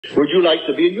Would you like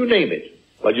to be? And you name it.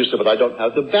 Well, you say, but I don't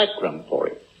have the background for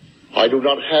it. I do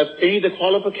not have any of the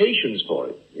qualifications for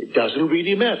it. It doesn't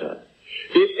really matter.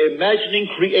 If imagining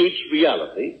creates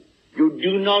reality, you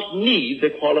do not need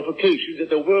the qualifications that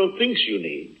the world thinks you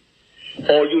need.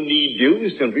 All you need do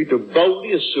is simply to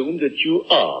boldly assume that you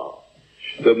are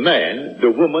the man,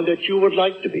 the woman that you would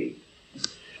like to be.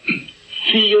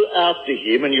 Feel after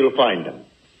him and you'll find him.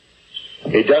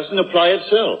 It doesn't apply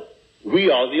itself.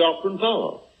 We are the operant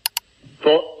power.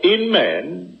 For in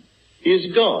man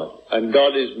is God, and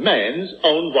God is man's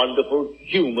own wonderful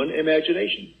human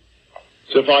imagination.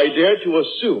 So if I dare to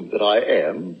assume that I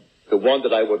am the one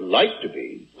that I would like to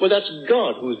be, well, that's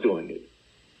God who's doing it.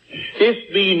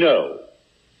 If we know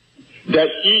that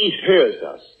he hears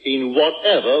us in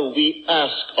whatever we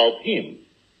ask of him,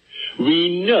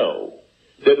 we know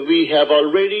that we have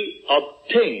already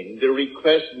obtained the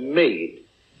request made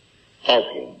of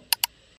him.